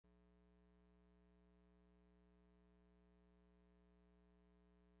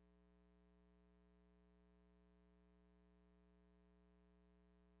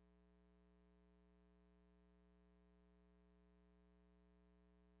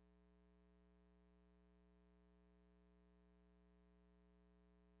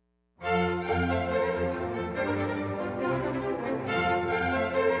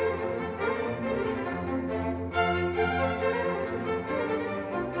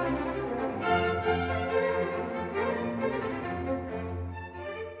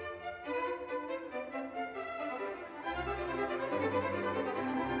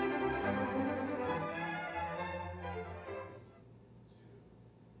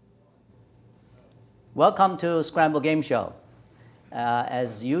Welcome to Scramble Game Show.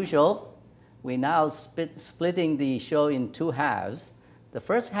 As usual, we're now splitting the show in two halves. The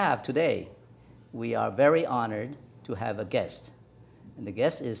first half today, we are very honored to have a guest. And the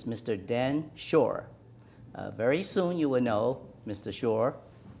guest is Mr. Dan Schorr. Very soon you will know Mr. Schorr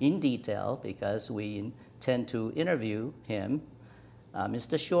in detail because we intend to interview him.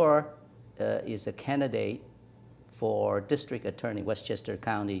 Mr. Schorr is a candidate for District Attorney, Westchester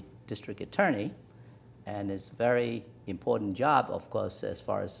County District Attorney. And it's a very important job, of course, as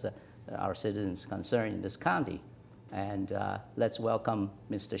far as our citizens concerned in this county. And let's welcome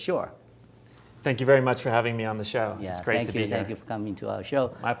Mr. Schorr. Thank you very much for having me on the show. Yeah, it's great to be here. Thank you for coming to our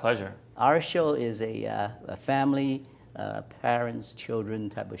show. My pleasure. Our show is a family, parents, children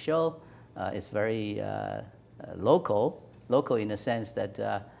type of show. It's very local in the sense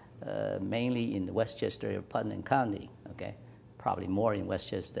that mainly in Westchester, Putnam County, okay? Probably more in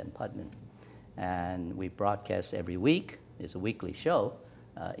Westchester than Putnam. And we broadcast every week. It's a weekly show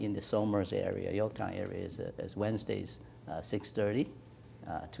in the Somers area, Yorktown area, is Wednesdays 6:30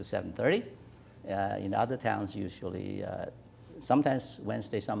 to 7:30. In other towns, usually, sometimes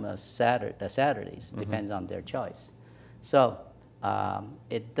Wednesday, some Saturdays, depends on their choice. So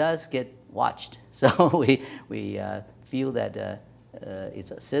it does get watched. So we feel that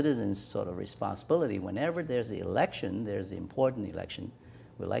it's a citizen's sort of responsibility. Whenever there's an election, there's an important election,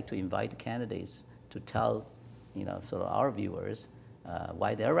 we like to invite the candidates to tell, sort of our viewers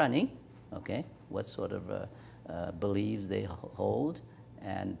why they're running, okay, what sort of beliefs they hold,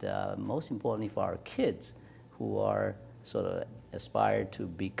 and most importantly for our kids who are sort of aspire to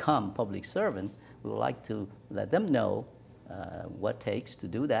become public servant, we would like to let them know what it takes to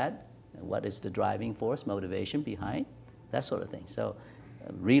do that, what is the driving force, motivation behind, that sort of thing. So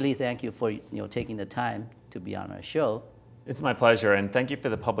really thank you for taking the time to be on our show. It's my pleasure, and thank you for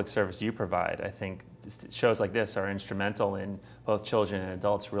the public service you provide. I think shows like this are instrumental in both children and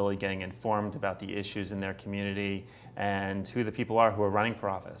adults really getting informed about the issues in their community and who the people are who are running for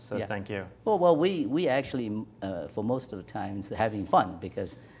office. So Thank you. Well, we actually, for most of the time, is having fun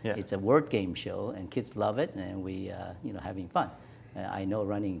because it's a word game show, and kids love it, and we, having fun. I know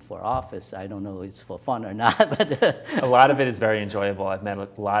running for office, I don't know if it's for fun or not, but a lot of it is very enjoyable. I've met a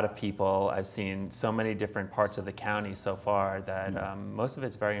lot of people. I've seen so many different parts of the county so far that most of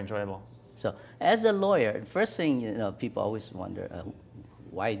it's very enjoyable. So as a lawyer, first thing, people always wonder,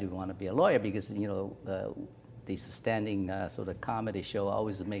 why do you want to be a lawyer? Because, these standing sort of comedy show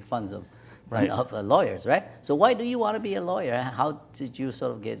always make fun of lawyers, right? So why do you want to be a lawyer? How did you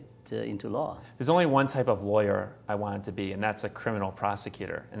sort of get into law? There's only one type of lawyer I wanted to be, and that's a criminal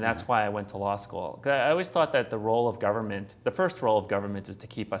prosecutor. And that's why I went to law school. 'Cause I always thought that the first role of government is to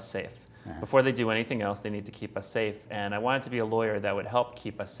keep us safe. Before they do anything else, they need to keep us safe. And I wanted to be a lawyer that would help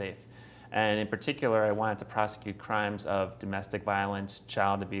keep us safe. And in particular, I wanted to prosecute crimes of domestic violence,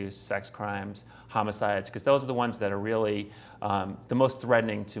 child abuse, sex crimes, homicides, because those are the ones that are really the most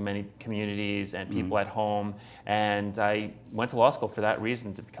threatening to many communities and people at home. And I went to law school for that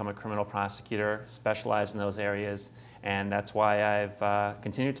reason, to become a criminal prosecutor, specialize in those areas. And that's why I've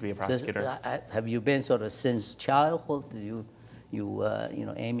continued to be a prosecutor. So, have you been sort of since childhood,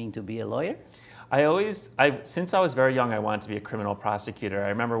 aiming to be a lawyer? Since I was very young, I wanted to be a criminal prosecutor. I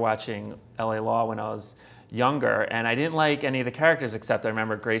remember watching LA Law when I was younger, and I didn't like any of the characters except I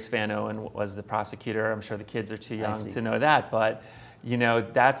remember Grace Van Owen was the prosecutor. I'm sure the kids are too young to know that, but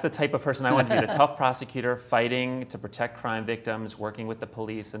that's the type of person I wanted to be, the tough prosecutor, fighting to protect crime victims, working with the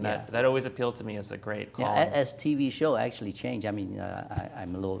police, and that always appealed to me as a great calling. Yeah, as TV show actually changed, I mean,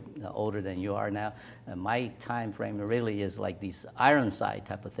 I'm a little older than you are now. My time frame really is like these Ironside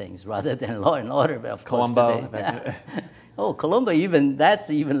type of things rather than Law and Order, but of course today. Oh, Columbo, that's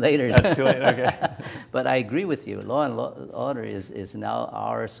even later. That's too late, okay. But I agree with you. Law and Order is now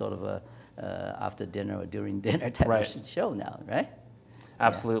our sort of a after dinner or during dinner type of show now, right?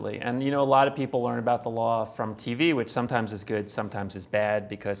 Absolutely. And a lot of people learn about the law from TV, which sometimes is good, sometimes is bad,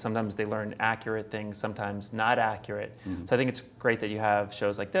 because sometimes they learn accurate things, sometimes not accurate. So I think it's great that you have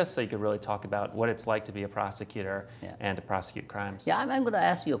shows like this so you could really talk about what it's like to be a prosecutor and to prosecute crimes. Yeah, I'm going to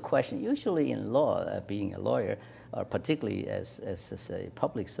ask you a question. Usually in law, being a lawyer, or particularly as a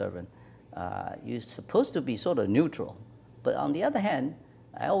public servant, you're supposed to be sort of neutral. But on the other hand,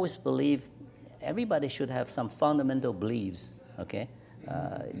 I always believe everybody should have some fundamental beliefs, okay?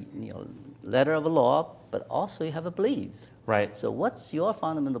 Letter of a law, but also you have a beliefs. Right. So what's your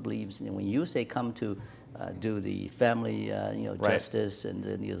fundamental beliefs when you say come to do the family, justice and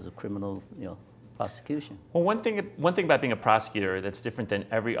then the criminal, prosecution. Well, one thing about being a prosecutor that's different than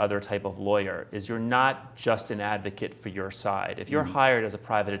every other type of lawyer is you're not just an advocate for your side. If you're hired as a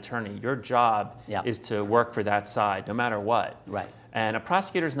private attorney, your job is to work for that side, no matter what. Right. And a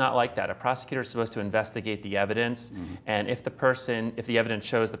prosecutor is not like that. A prosecutor is supposed to investigate the evidence, and if the evidence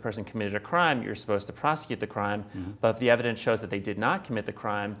shows the person committed a crime, you're supposed to prosecute the crime. But if the evidence shows that they did not commit the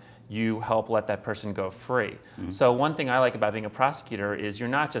crime, you help let that person go free. So one thing I like about being a prosecutor is you're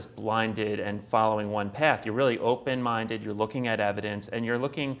not just blinded and following one path. You're really open-minded, you're looking at evidence, and you're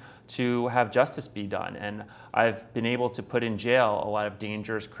looking to have justice be done. And I've been able to put in jail a lot of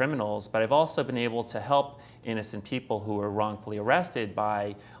dangerous criminals, but I've also been able to help innocent people who were wrongfully arrested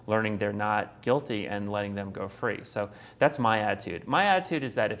by learning they're not guilty and letting them go free. So that's my attitude. My attitude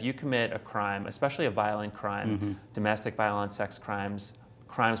is that if you commit a crime, especially a violent crime, domestic violence, sex crimes,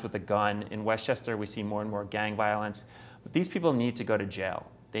 crimes with a gun. In Westchester, we see more and more gang violence. But these people need to go to jail.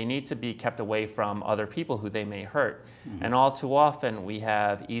 They need to be kept away from other people who they may hurt. And all too often, we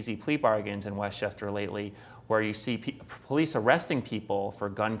have easy plea bargains in Westchester lately where you see police arresting people for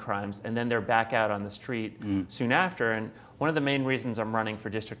gun crimes and then they're back out on the street soon after. And one of the main reasons I'm running for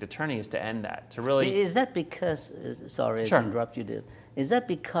district attorney is to end that, to really... Is that because, sorry to interrupt you, Dave. Is that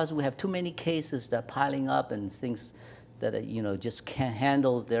because we have too many cases that are piling up and things that just can't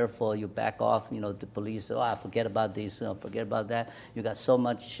handle, therefore you back off, the police, forget about this, forget about that. You got so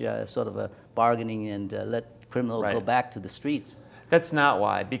much sort of a bargaining and let criminals go back to the streets. That's not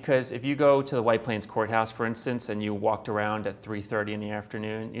why, because if you go to the White Plains Courthouse, for instance, and you walked around at 3:30 in the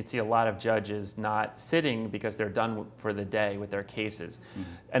afternoon, you'd see a lot of judges not sitting because they're done for the day with their cases.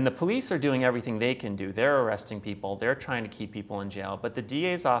 And the police are doing everything they can do. They're arresting people, they're trying to keep people in jail, but the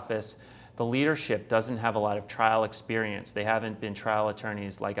DA's office, the leadership doesn't have a lot of trial experience. They haven't been trial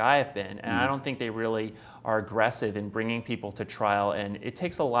attorneys like I have been, and I don't think they really are aggressive in bringing people to trial, and it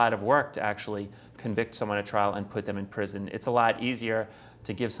takes a lot of work to actually convict someone at trial and put them in prison. It's a lot easier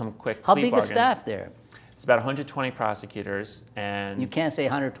to give some quick How plea big bargain. a staff there? It's about 120 prosecutors, and... You can't say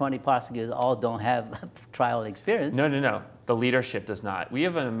 120 prosecutors all don't have trial experience. No, no, no. The leadership does not. We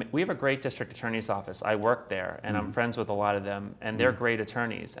have a great district attorney's office. I work there, and I'm friends with a lot of them, and they're great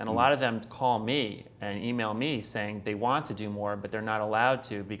attorneys. And a lot of them call me and email me saying they want to do more, but they're not allowed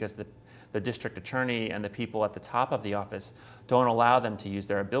to because the district attorney and the people at the top of the office don't allow them to use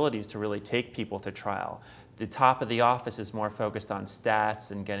their abilities to really take people to trial. The top of the office is more focused on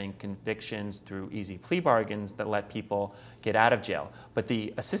stats and getting convictions through easy plea bargains that let people get out of jail. But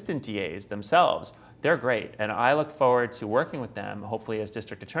the assistant DAs themselves, they're great, and I look forward to working with them, hopefully as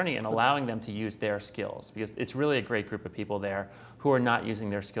district attorney, and allowing them to use their skills, because it's really a great group of people there who are not using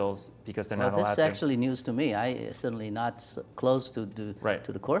their skills because they're not allowed to. Well, this is actually news to me. I certainly not close to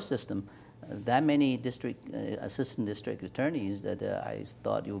the court system. That many assistant district attorneys that I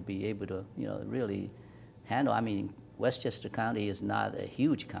thought you would be able to, really handle. I mean, Westchester County is not a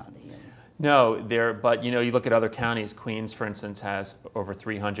huge county. No, but you look at other counties. Queens, for instance, has over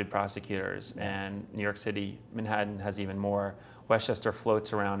 300 prosecutors, and New York City, Manhattan has even more. Westchester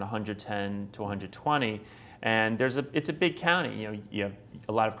floats around 110 to 120, and it's a big county. You have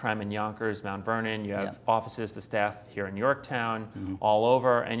a lot of crime in Yonkers, Mount Vernon. You have offices, the staff here in Yorktown, all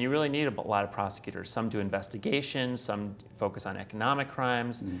over, and you really need a lot of prosecutors. Some do investigations, some focus on economic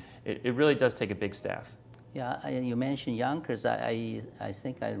crimes. It really does take a big staff. Yeah, you mentioned Yonkers. I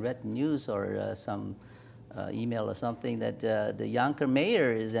think I read news or some email or something that the Yonkers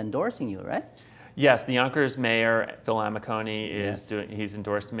mayor is endorsing you, right? Yes, the Yonkers mayor, Phil Amicone, he's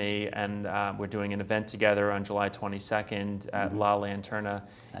endorsed me, and we're doing an event together on July 22nd at La Lanterna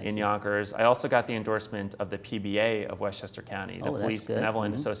in Yonkers. I also got the endorsement of the PBA of Westchester County, the Police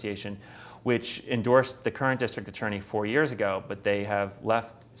Benevolent Association, which endorsed the current district attorney 4 years ago, but they have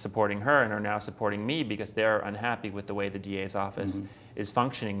left supporting her and are now supporting me because they're unhappy with the way the DA's office is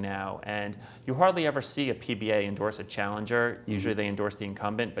functioning now. And you hardly ever see a PBA endorse a challenger. Usually they endorse the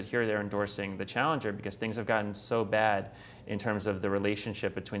incumbent, but here they're endorsing the challenger because things have gotten so bad in terms of the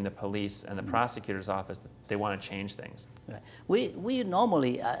relationship between the police and the prosecutor's office that they want to change things. Right. We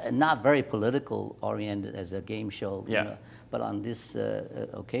normally not very political oriented as a game show, but on this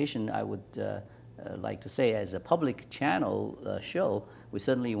occasion I would like to say as a public channel show, we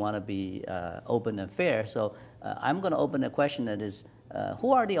certainly want to be open and fair. So I'm going to open a question that is,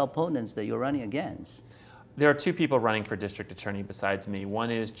 who are the opponents that you're running against? There are two people running for district attorney besides me. One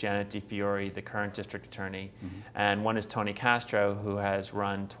is Janet DeFiore, the current district attorney, and one is Tony Castro, who has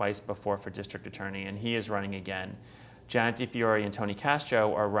run twice before for district attorney, and he is running again. Janet DeFiore and Tony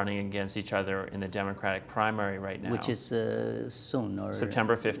Castro are running against each other in the Democratic primary right now. Which is soon, or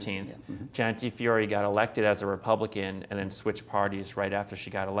September 15th. Yeah. Janet DeFiore got elected as a Republican and then switched parties right after she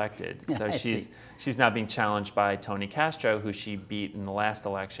got elected. So she's now being challenged by Tony Castro, who she beat in the last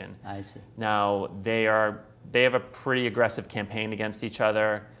election. I see. Now they have a pretty aggressive campaign against each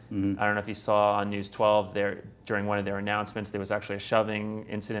other. I don't know if you saw on News 12 during one of their announcements, there was actually a shoving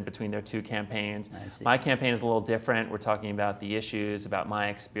incident between their two campaigns. My campaign is a little different. We're talking about the issues, about my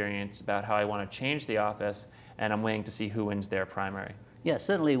experience, about how I want to change the office, and I'm waiting to see who wins their primary. Yeah,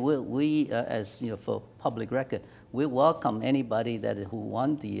 certainly we as for public record, we welcome anybody who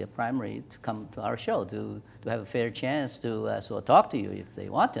won the primary to come to our show to have a fair chance to sort of talk to you if they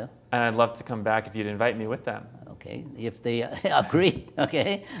want to. And I'd love to come back if you'd invite me with them. Okay, if they agree,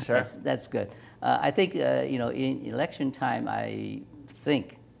 okay, sure. That's good. I think in election time, I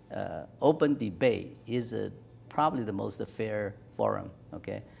think open debate is probably the most fair forum.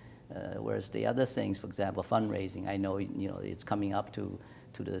 Okay, whereas the other things, for example, fundraising, I know it's coming up to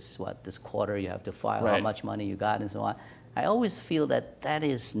this quarter, you have to file how much money you got and so on. I always feel that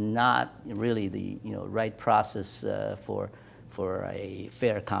is not really the right process for a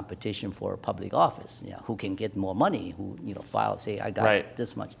fair competition for public office. Who can get more money? Who file say I got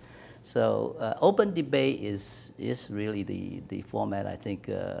this much. So open debate is really the format. I think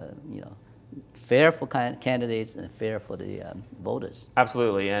fair for candidates and fair for the voters.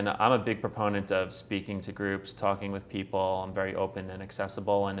 Absolutely, and I'm a big proponent of speaking to groups, talking with people. I'm very open and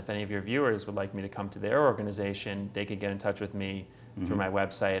accessible, and if any of your viewers would like me to come to their organization, they could get in touch with me through my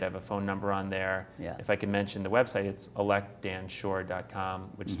website. I have a phone number on there. Yeah. If I can mention the website, it's electdanschorr.com,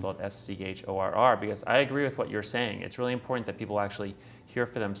 which is spelled S-C-H-O-R-R, because I agree with what you're saying. It's really important that people actually hear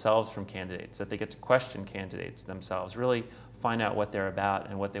for themselves from candidates, that they get to question candidates themselves, really find out what they're about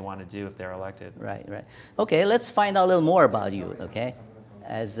and what they want to do if they're elected. Right. Okay, let's find out a little more about you, okay?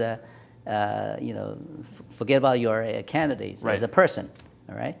 As, forget about your candidates as a person,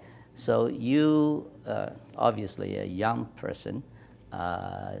 all right? So you, obviously a young person,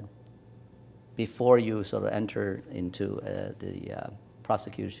 before you sort of enter into the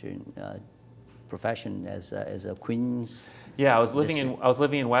prosecution profession as a Queens. Yeah, I was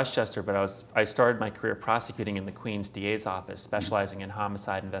living in Westchester, but I started my career prosecuting in the Queens DA's office, specializing in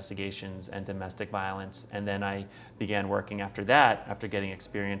homicide investigations and domestic violence. And then I began working after that, after getting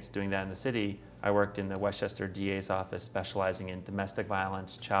experience doing that in the city. I worked in the Westchester DA's office, specializing in domestic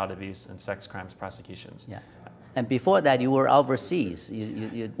violence, child abuse, and sex crimes prosecutions. Yeah. And before that, you were overseas.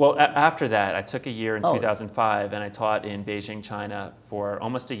 Well, after that, I took a year in 2005, and I taught in Beijing, China for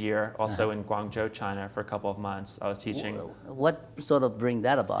almost a year, also in Guangzhou, China for a couple of months. I was teaching. What sort of bring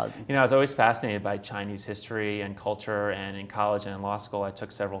that about? I was always fascinated by Chinese history and culture, and in college and in law school, I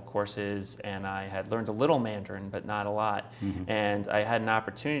took several courses, and I had learned a little Mandarin, but not a lot. And I had an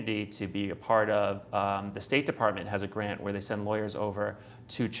opportunity to be a part of, the State Department has a grant where they send lawyers over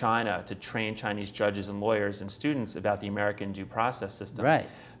to China to train Chinese judges and lawyers and students about the American due process system. Right.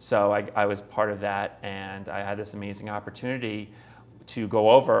 So I was part of that, and I had this amazing opportunity to go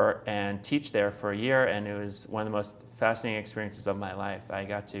over and teach there for a year, and it was one of the most fascinating experiences of my life. I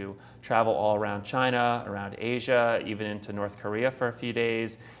got to travel all around China, around Asia, even into North Korea for a few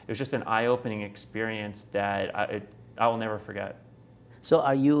days. It was just an eye-opening experience that I will never forget. So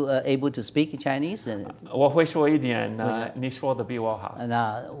are you able to speak Chinese? 我会说一点，你说的比我好。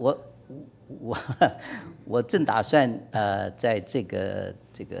那我正打算在这个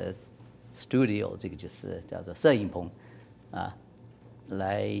studio 这个就是叫做摄影棚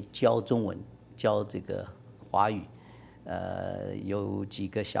来教中文，教这个华语。有几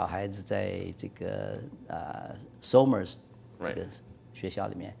个小孩子在这个Somers 这个学校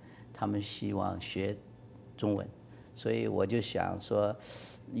里面，他们希望学中文。所以我就想说，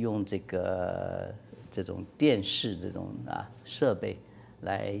用这种电视这种设备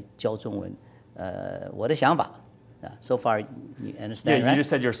来教中文。我的想法，so far you understand, yeah, right? You just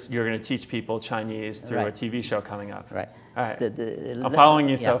said you're going to teach people Chinese through a TV show coming up. Right. All right. I'm following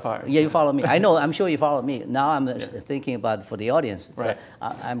you so far. Yeah, you follow me. I know. I'm sure you follow me. Now I'm thinking about for the audience. Right. So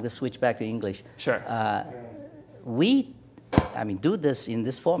I'm going to switch back to English. Sure. Do this in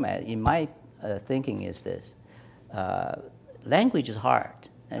this format. In my thinking is this. Language is hard,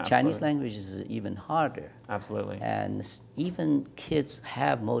 and Chinese language is even harder. Absolutely. And even kids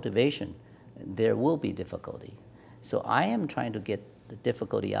have motivation, there will be difficulty. So I am trying to get the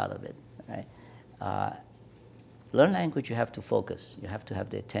difficulty out of it. Right? Learn language, you have to focus. You have to have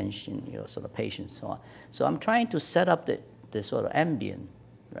the attention, sort of patience, so on. So I'm trying to set up the sort of ambient,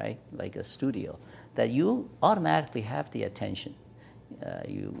 right, like a studio, that you automatically have the attention.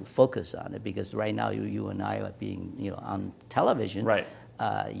 you focus on it, because right now you and I are being on television. Right.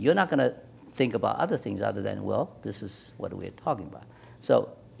 You're not going to think about other things other than, well, this is what we're talking about.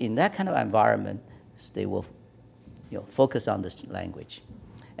 So in that kind of environment, they will focus on this language.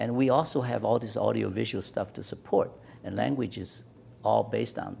 And we also have all this audiovisual stuff to support, and language is all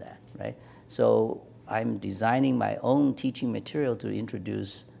based on that, right? So I'm designing my own teaching material to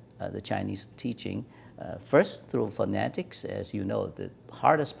introduce the Chinese teaching, first through phonetics. As you know, the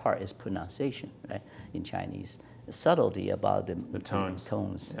hardest part is pronunciation, right, in Chinese. The subtlety about the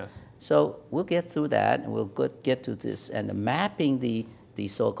tones. Yes. So we'll get through that, and we'll get to this, and mapping the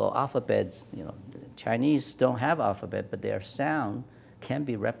so-called alphabets. The Chinese don't have alphabet, but their sound can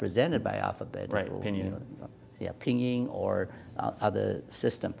be represented by alphabet. Right, pinyin. Pinyin or other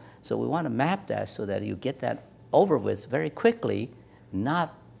system. So we want to map that so that you get that over with very quickly,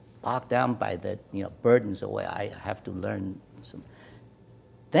 not bogged down by the burdens of where I have to learn some.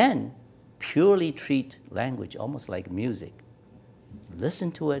 Then purely treat language almost like music.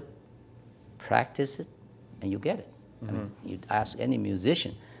 Listen to it, practice it, and you get it. I mean, you ask any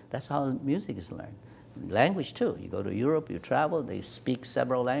musician, that's how music is learned. Language too. You go to Europe, you travel, they speak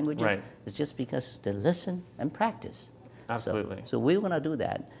several languages. Right. It's just because they listen and practice. Absolutely. So we're going to do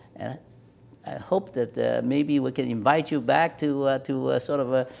that. And I hope that maybe we can invite you back to sort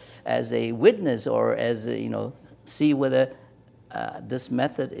of as a witness, or as see whether this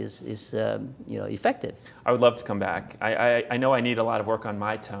method is effective. I would love to come back. I know I need a lot of work on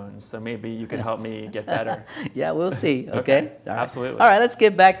my tones, so maybe you could help me get better. Yeah, we'll see. Okay. All right. Absolutely. All right, let's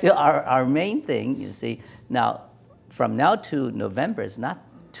get back to our main thing. You see, now from now to November is not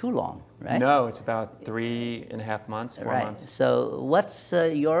too long, right? No, it's about 3.5 months, 4 months. So what's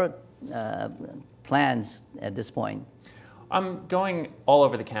your plans at this point? I'm going all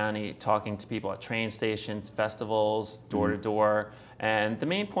over the county, talking to people at train stations, festivals, door to door. And the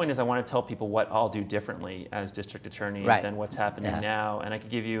main point is I want to tell people what I'll do differently as district attorney than what's happening now. And I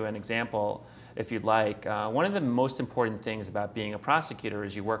could give you an example if you'd like. One of the most important things about being a prosecutor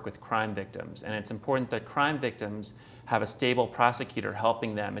is you work with crime victims. And it's important that crime victims have a stable prosecutor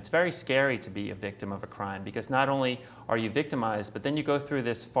helping them. It's very scary to be a victim of a crime, because not only are you victimized, but then you go through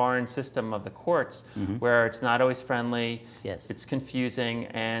this foreign system of the courts where it's not always friendly, it's confusing,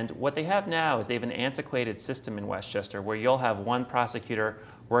 and what they have now is they have an antiquated system in Westchester where you'll have one prosecutor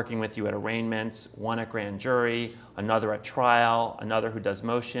working with you at arraignments, one at grand jury, another at trial, another who does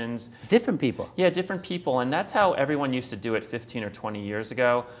motions. Different people. Yeah, different people. And that's how everyone used to do it 15 or 20 years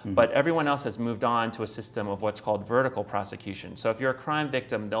ago. But everyone else has moved on to a system of what's called vertical prosecution. So if you're a crime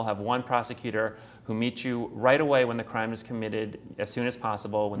victim, they'll have one prosecutor who meets you right away when the crime is committed, as soon as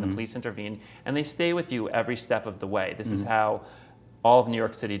possible, when the police intervene, and they stay with you every step of the way. This is how all of New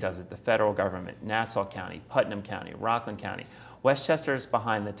York City does it, the federal government, Nassau County, Putnam County, Rockland County. Westchester is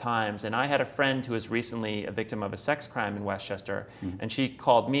behind the times, and I had a friend who was recently a victim of a sex crime in Westchester, and she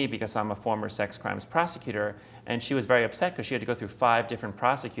called me because I'm a former sex crimes prosecutor, and she was very upset because she had to go through 5 different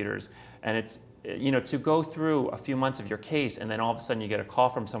prosecutors, and it's, to go through a few months of your case, and then all of a sudden you get a call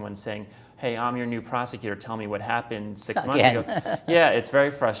from someone saying, hey, I'm your new prosecutor, tell me what happened 6 months ago. Yeah, it's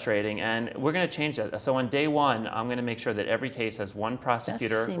very frustrating, and we're going to change that. So on day 1, I'm going to make sure that every case has one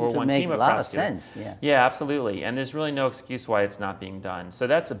prosecutor or one team of prosecutors. That seems to make a lot of sense. Yeah, absolutely, and there's really no excuse why it's not being done. So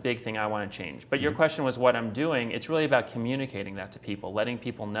that's a big thing I want to change. But your question was what I'm doing. It's really about communicating that to people, letting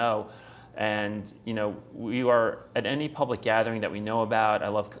people know. And we are at any public gathering that we know about. I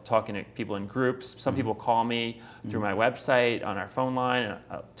love talking to people in groups. Some people call me through my website, on our phone line,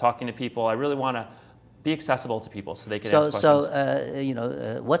 talking to people. I really want to be accessible to people so they can ask questions.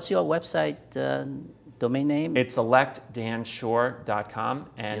 So, what's your website domain name? It's electdanschorr.com.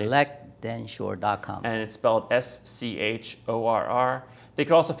 electdanschorr.com. And it's spelled Schorr. They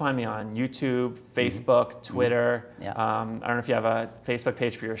could also find me on YouTube, Facebook, Twitter. I don't know if you have a Facebook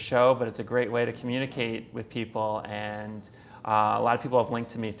page for your show, but it's a great way to communicate with people, and a lot of people have linked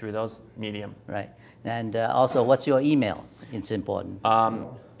to me through those medium. Right. And also, what's your email? It's important.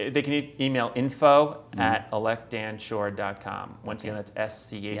 They can email info@electdanschorr.com. Once again, that's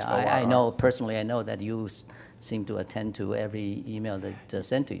Schorr. Yeah, I know, personally, I know that you seem to attend to every email that's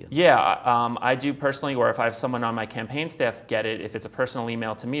sent to you. Yeah, I do personally, or if I have someone on my campaign staff get it, if it's a personal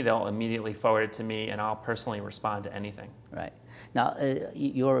email to me, they'll immediately forward it to me, and I'll personally respond to anything. Right. Now,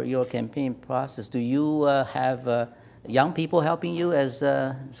 your campaign process, do you have young people helping you as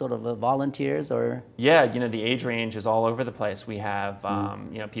sort of volunteers, or? Yeah, the age range is all over the place. We have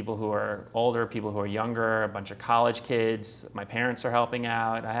people who are older, people who are younger, a bunch of college kids. My parents are helping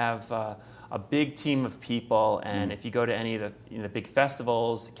out. I have a big team of people, and if you go to any of the big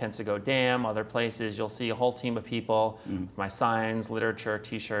festivals, Kensigo Dam, other places, you'll see a whole team of people with my signs, literature,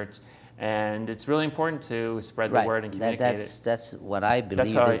 T-shirts, and it's really important to spread the word and communicate it. That's what I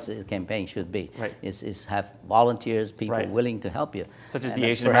believe this campaign should be. Right. Is have volunteers, people willing to help you. Such as the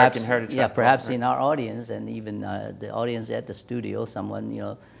Asian American Heritage Festival. Yeah, perhaps in our audience and even the audience at the studio,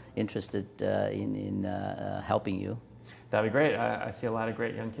 someone interested in helping you. That'd be great. I see a lot of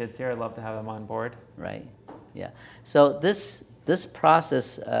great young kids here. I'd love to have them on board. Right. Yeah. So this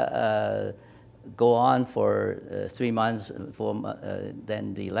process go on for 3 months for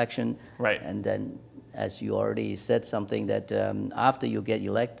then the election. Right. And then, as you already said something, that after you get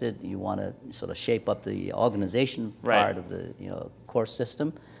elected, you want to sort of shape up the organization part of the court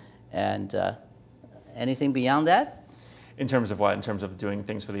system. And anything beyond that? In terms of what? In terms of doing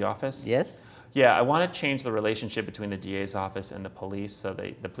things for the office? Yes. Yeah, I want to change the relationship between the DA's office and the police, so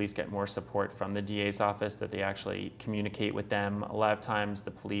the police get more support from the DA's office, that they actually communicate with them. A lot of times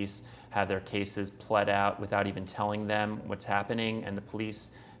the police have their cases pled out without even telling them what's happening, and the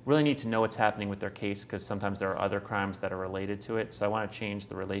police really need to know what's happening with their case, because sometimes there are other crimes that are related to it. So I want to change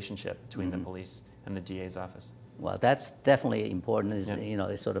the relationship between the police and the DA's office. Well, that's definitely important.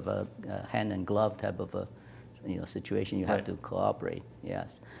 It's sort of a hand and glove type of a situation. You have to cooperate.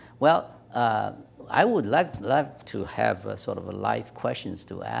 Yes. Well, I would like to have sort of a live questions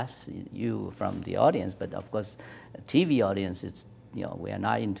to ask you from the audience, but of course, a TV audience, it's we are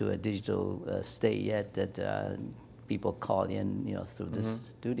not into a digital state yet that people call in through this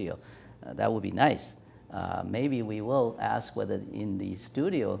studio. That would be nice. Maybe we will ask whether in the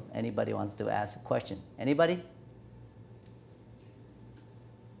studio anybody wants to ask a question. Anybody?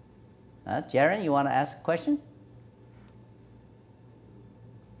 Jaron, you want to ask a question?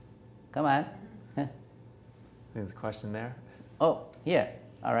 Come on. There's a question there. Oh, here.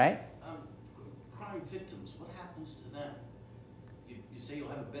 All right. Crime victims, what happens to them? You say you'll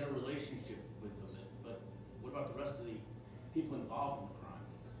have a better relationship with them, but what about the rest of the people involved in the crime?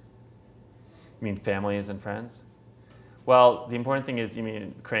 You mean families and friends? Well, the important thing is, you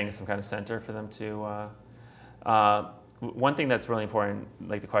mean creating some kind of center for them to... one thing that's really important,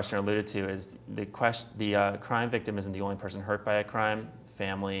 like the questioner alluded to, is the crime victim isn't the only person hurt by a crime.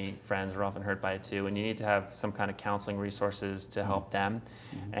 Family, friends are often hurt by it too, and you need to have some kind of counseling resources to help them.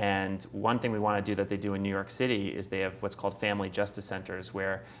 And one thing we want to do that they do in New York City is they have what's called family justice centers,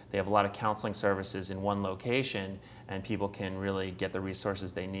 where they have a lot of counseling services in one location, and people can really get the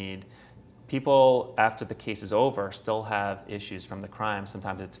resources they need. People, after the case is over, still have issues from the crime.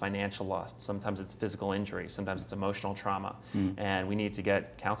 Sometimes it's financial loss, sometimes it's physical injury, sometimes it's emotional trauma, and we need to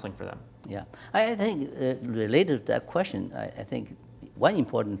get counseling for them. Yeah, I think related to that question, I think one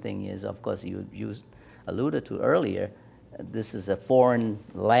important thing is, of course, you alluded to earlier, this is a foreign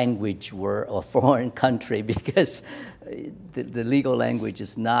language word or foreign country, because the legal language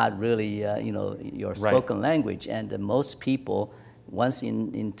is not really your spoken language, and most people, once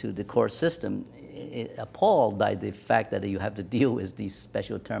into the court system, appalled by the fact that you have to deal with these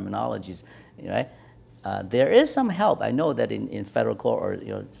special terminologies, right? There is some help. I know that in federal court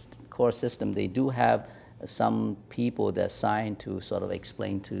or court system, they do have some people that sign to sort of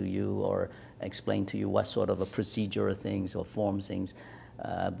explain to you or explain to you what sort of a procedural things or form things.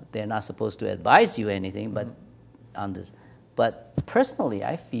 They're not supposed to advise you anything, but on this. But personally,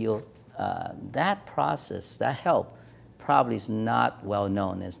 I feel that process, that help, probably is not well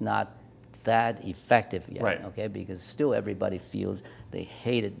known. It's not that effective yet, okay? Because still everybody feels they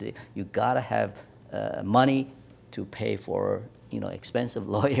hate it. You gotta have money to pay for expensive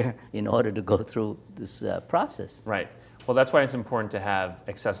lawyer in order to go through this process. Right. Well, that's why it's important to have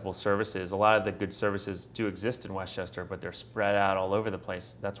accessible services. A lot of the good services do exist in Westchester, but they're spread out all over the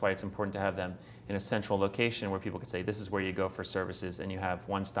place. That's why it's important to have them in a central location where people can say, this is where you go for services, and you have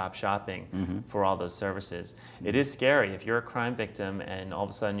one-stop shopping for all those services. It is scary if you're a crime victim and all of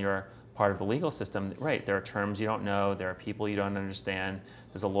a sudden you're part of the legal system. Right, there are terms you don't know, there are people you don't understand.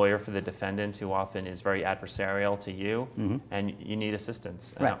 There's a lawyer for the defendant who often is very adversarial to you, and you need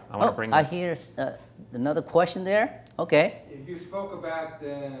assistance. Right. I want to bring I hear another question there. Okay. You spoke about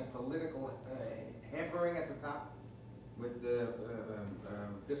political hampering at the top with the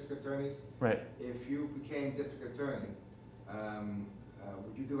district attorneys. Right. If you became district attorney,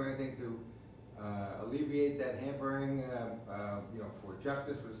 would you do anything to alleviate that hampering, for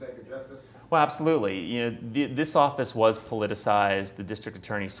justice, for the sake of justice? Well, absolutely. This office was politicized. The district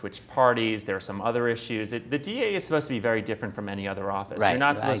attorney switched parties. There are some other issues. The DA is supposed to be very different from any other office. Right. You're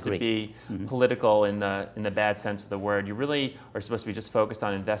not supposed to be political in the bad sense of the word. You really are supposed to be just focused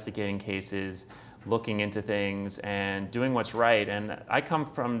on investigating cases, looking into things and doing what's right. And I come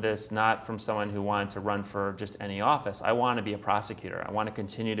from this not from someone who wanted to run for just any office. I want to be a prosecutor. I want to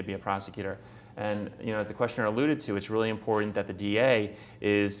continue to be a prosecutor. And as the questioner alluded to, it's really important that the DA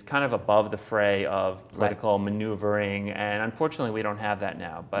is kind of above the fray of political maneuvering. And unfortunately, we don't have that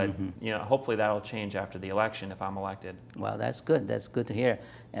now. But hopefully that'll change after the election if I'm elected. Well, that's good. That's good to hear.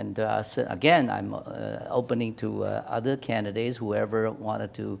 And so again, I'm opening to other candidates, whoever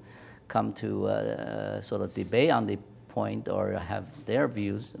wanted to come to sort of debate on the point or have their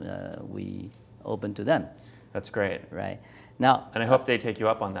views. We open to them. That's great. Right. Now, and I hope they take you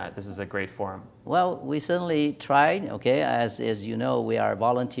up on that. This is a great forum. Well, we certainly tried, okay? As you know, we are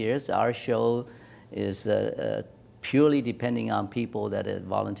volunteers. Our show is purely depending on people that have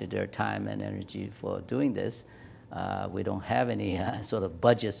volunteered their time and energy for doing this. We don't have any sort of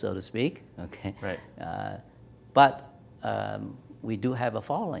budget, so to speak, okay? Right. But we do have a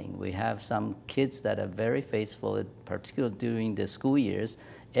following. We have some kids that are very faithful, particularly during the school years.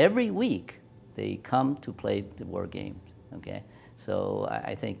 Every week, they come to play the war games. Okay, so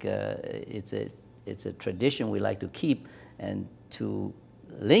I think it's a tradition we like to keep, and to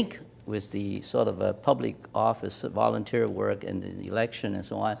link with the sort of a public office volunteer work and the election and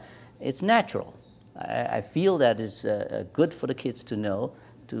so on. It's natural. I feel that it's good for the kids to know,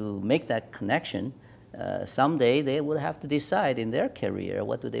 to make that connection. Someday they will have to decide in their career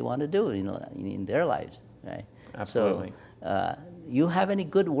what do they want to do in their lives, right? Absolutely. So, you have any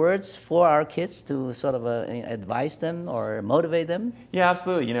good words for our kids to sort of advise them or motivate them? Yeah,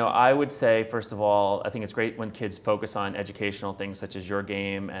 absolutely. I would say, first of all, I think it's great when kids focus on educational things such as your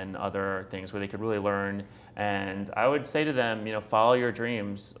game and other things where they could really learn. And I would say to them, follow your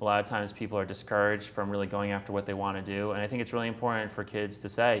dreams. A lot of times people are discouraged from really going after what they want to do. And I think it's really important for kids to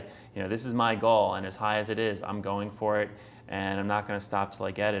say, this is my goal, and as high as it is, I'm going for it. And I'm not going to stop till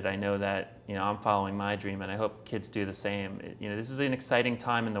I get it. I know that I'm following my dream, and I hope kids do the same. This is an exciting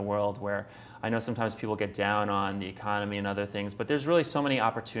time in the world where I know sometimes people get down on the economy and other things, but there's really so many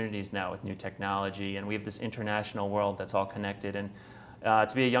opportunities now with new technology, and we have this international world that's all connected. And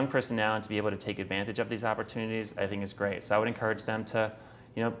to be a young person now and to be able to take advantage of these opportunities, I think is great. So I would encourage them to,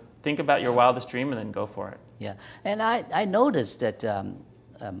 think about your wildest dream and then go for it. Yeah, and I noticed that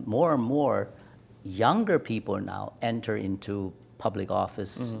more and more younger people now enter into public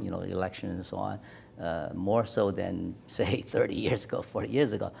office, election and so on, more so than, say, 30 years ago, 40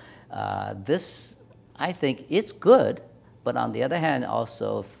 years ago. This, I think, it's good, but on the other hand,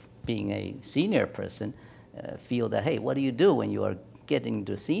 also being a senior person, feel that, hey, what do you do when you are getting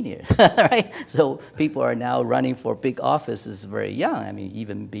to senior, right? So people are now running for big offices very young. I mean,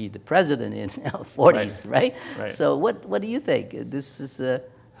 even be the president in 40s, right? So what do you think? This is...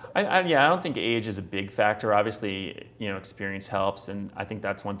 I don't think age is a big factor. Obviously, experience helps, and I think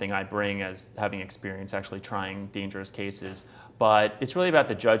that's one thing I bring as having experience actually trying dangerous cases. But it's really about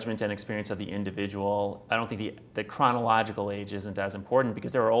the judgment and experience of the individual. I don't think the chronological age isn't as important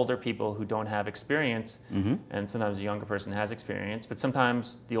because there are older people who don't have experience, and sometimes a younger person has experience, but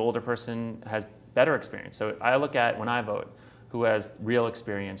sometimes the older person has better experience. So I look at, when I vote, who has real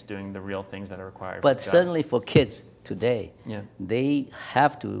experience doing the real things that are required. But certainly for kids today, yeah, they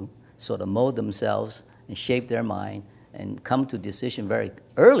have to sort of mold themselves and shape their mind and come to decision very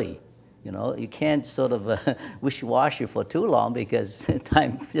early. You can't sort of wish-washy for too long because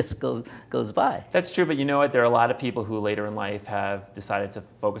time just goes by. That's true, but you know what? There are a lot of people who later in life have decided to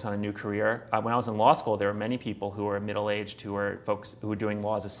focus on a new career. When I was in law school, there were many people who were middle-aged who were doing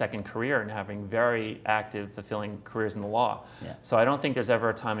law as a second career and having very active, fulfilling careers in the law. Yeah. So I don't think there's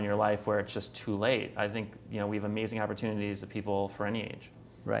ever a time in your life where it's just too late. I think we have amazing opportunities of people for any age.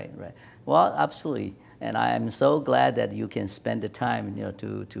 Right. Well, absolutely. And I'm so glad that you can spend the time,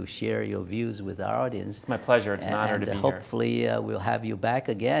 to share your views with our audience. It's my pleasure. It's an honor to be here. And hopefully we'll have you back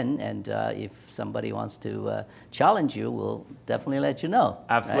again. And if somebody wants to challenge you, we'll definitely let you know.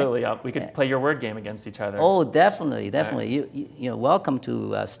 Absolutely. Right? We could play your word game against each other. Oh, definitely. Right. You're welcome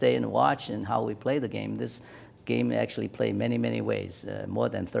to stay and watch and how we play the game. This game actually play many ways, more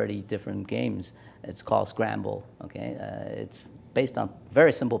than 30 different games. It's called Scramble. Okay, it's based on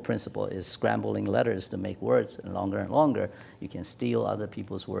very simple principle, is scrambling letters to make words longer and longer. You can steal other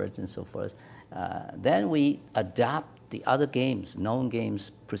people's words and so forth. Then we adapt the other games, known games,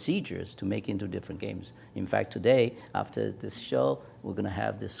 procedures to make into different games. In fact, today, after this show, we're going to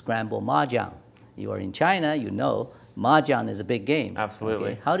have this Scramble Mahjong. You are in China, Mahjong is a big game.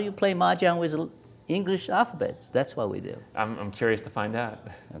 Absolutely. Okay? How do you play Mahjong with English alphabets? That's what we do. I'm curious to find out.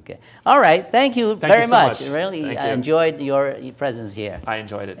 Okay. All right. Thank you very much. Really, I enjoyed your presence here. I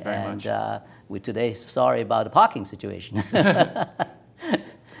enjoyed it very much. And we today sorry about the parking situation.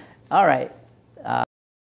 All right.